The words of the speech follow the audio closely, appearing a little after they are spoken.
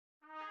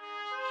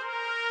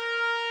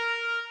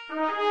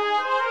Hello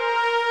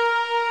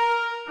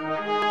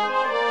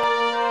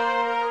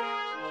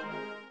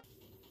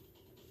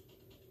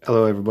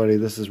everybody,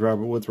 this is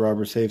Robert with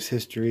Robert Saves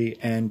History,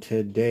 and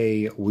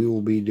today we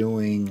will be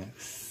doing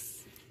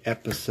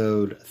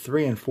episode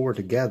 3 and 4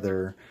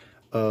 together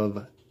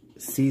of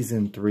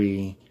season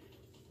 3,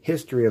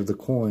 History of the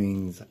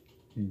Coins,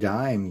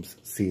 Dimes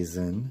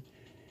season.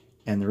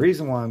 And the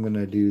reason why I'm going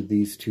to do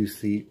these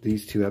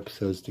two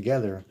episodes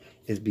together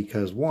is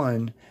because,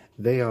 one,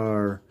 they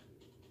are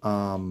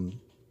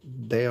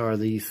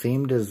the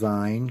same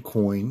design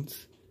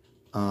coins,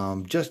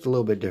 just a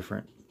little bit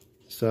different.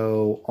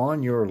 So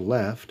on your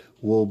left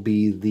will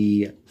be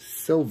the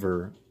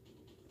silver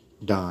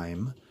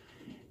dime,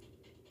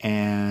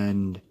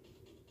 and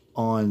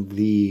on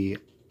the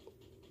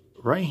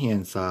right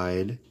hand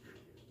side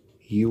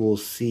you will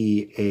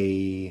see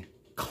a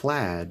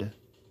Clad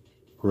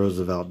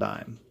Roosevelt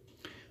dime.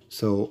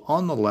 So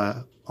on the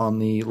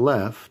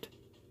left,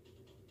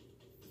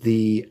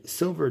 the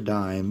silver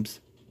dimes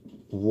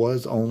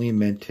was only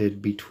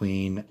minted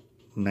between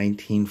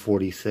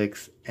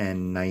 1946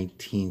 and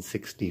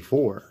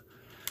 1964,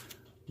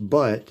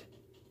 but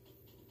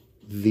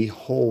the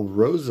whole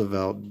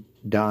Roosevelt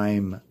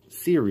dime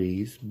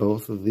series,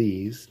 both of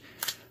these,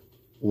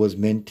 was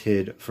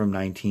minted from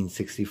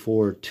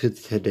 1964 to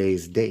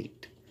today's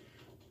date.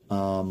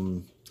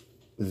 The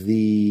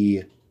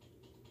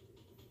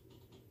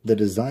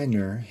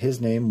designer,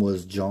 his name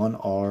was John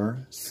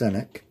R.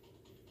 Seneck,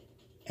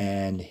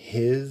 and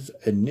his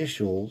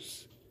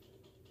initials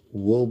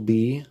will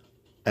be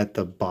at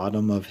the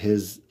bottom of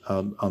his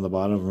on the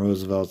bottom of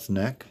Roosevelt's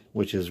neck,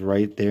 which is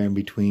right there in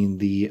between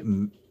the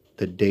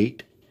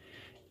date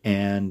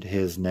and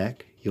his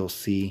neck. You'll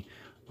see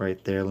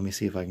right there. Let me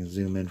see if I can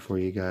zoom in for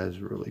you guys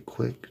really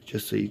quick,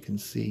 just so you can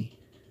see.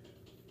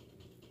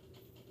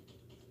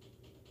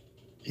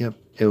 Yep,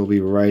 it'll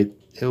be right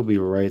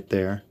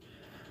there.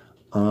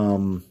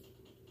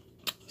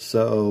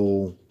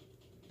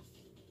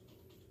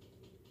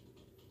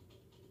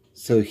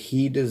 So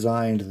he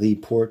designed the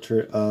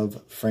portrait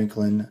of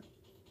Franklin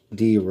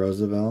D.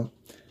 Roosevelt.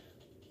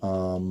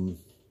 And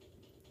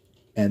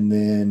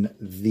then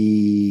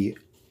the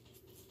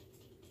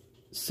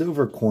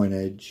silver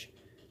coinage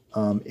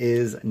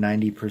is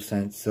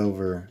 90%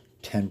 silver,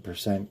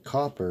 10%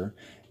 copper,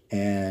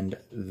 and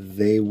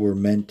they were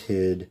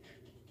minted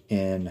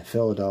in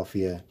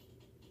Philadelphia,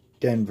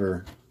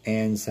 Denver,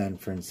 and San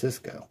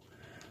Francisco.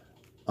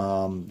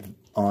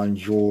 On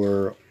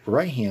your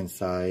right-hand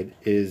side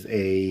is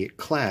a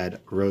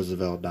Clad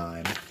Roosevelt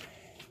dime,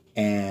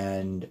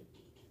 and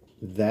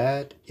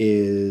that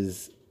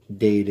is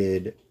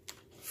dated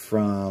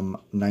from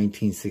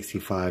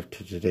 1965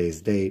 to today's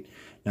date.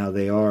 Now,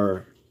 they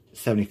are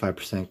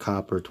 75%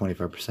 copper,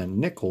 25%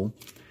 nickel,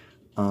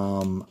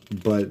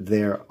 but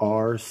there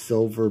are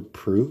silver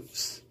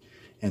proofs,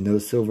 and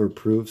those silver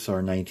proofs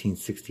are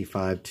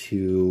 1965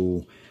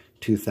 to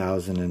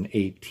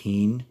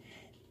 2018,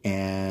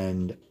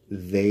 and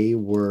they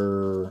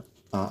are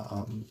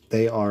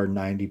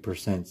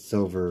 90%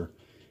 silver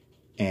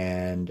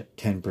and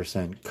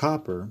 10%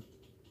 copper,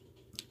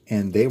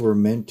 and they were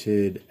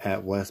minted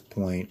at West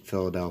Point,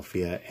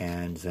 Philadelphia,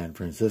 and San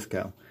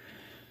Francisco.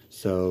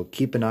 So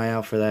keep an eye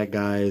out for that,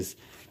 guys.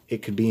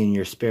 It could be in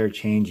your spare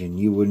change and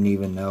you wouldn't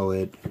even know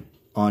it.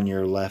 On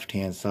your left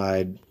hand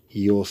side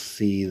you'll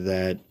see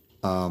that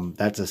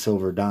that's a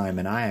silver dime,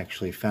 and I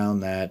actually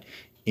found that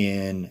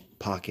in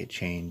pocket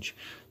change.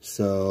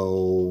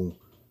 So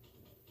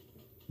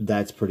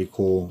that's pretty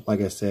cool.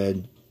 Like I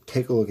said,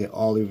 take a look at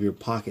all of your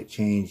pocket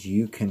change.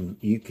 You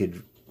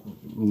could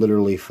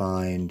literally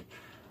find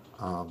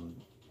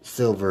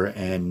silver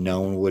and no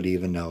one would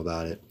even know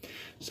about it.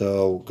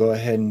 So go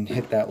ahead and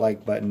hit that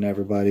like button,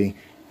 everybody,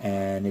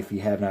 and if you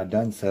have not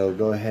done so,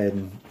 go ahead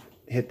and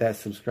hit that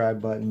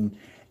subscribe button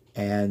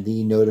and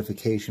the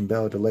notification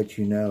bell to let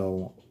you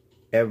know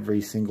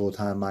every single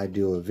time I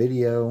do a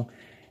video.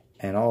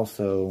 And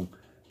also,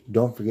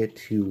 don't forget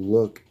to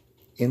look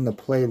in the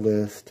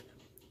playlist.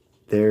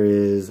 There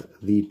is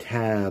the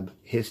tab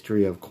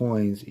History of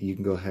Coins. You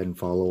can go ahead and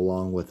follow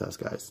along with us,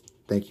 guys.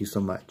 Thank you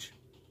so much.